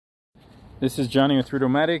This is Johnny with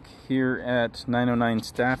Rootomatic here at 909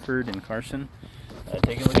 Stafford in Carson.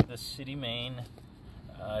 Taking a look at the city main.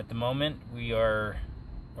 At the moment, we're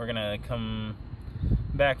gonna come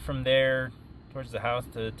back from there towards the house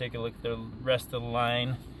to take a look at the rest of the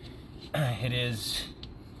line. It is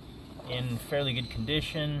in fairly good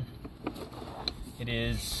condition. It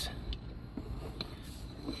is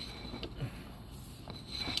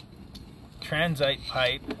transite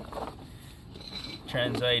pipe.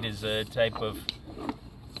 Transite is a type of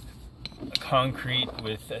concrete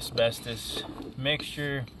with asbestos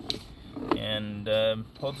mixture, and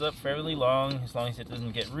holds up fairly long as it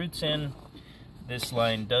doesn't get roots in. This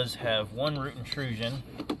line does have one root intrusion,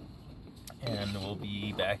 and we'll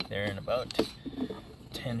be back there in about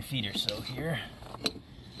 10 feet or so here.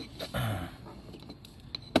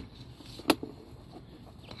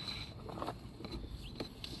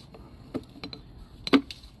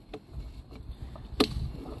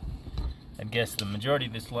 I guess the majority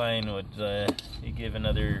of this line would give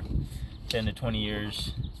another 10 to 20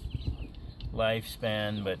 years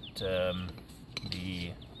lifespan, but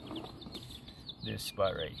this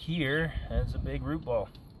spot right here has a big root ball.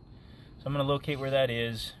 So I'm going to locate where that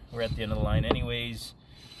is. We're at the end of the line anyways,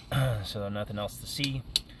 so nothing else to see.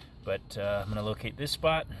 But I'm going to locate this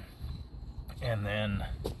spot, and then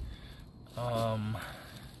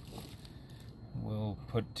we'll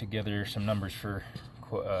put together some numbers for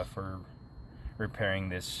repairing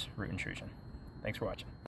this root intrusion. Thanks for watching.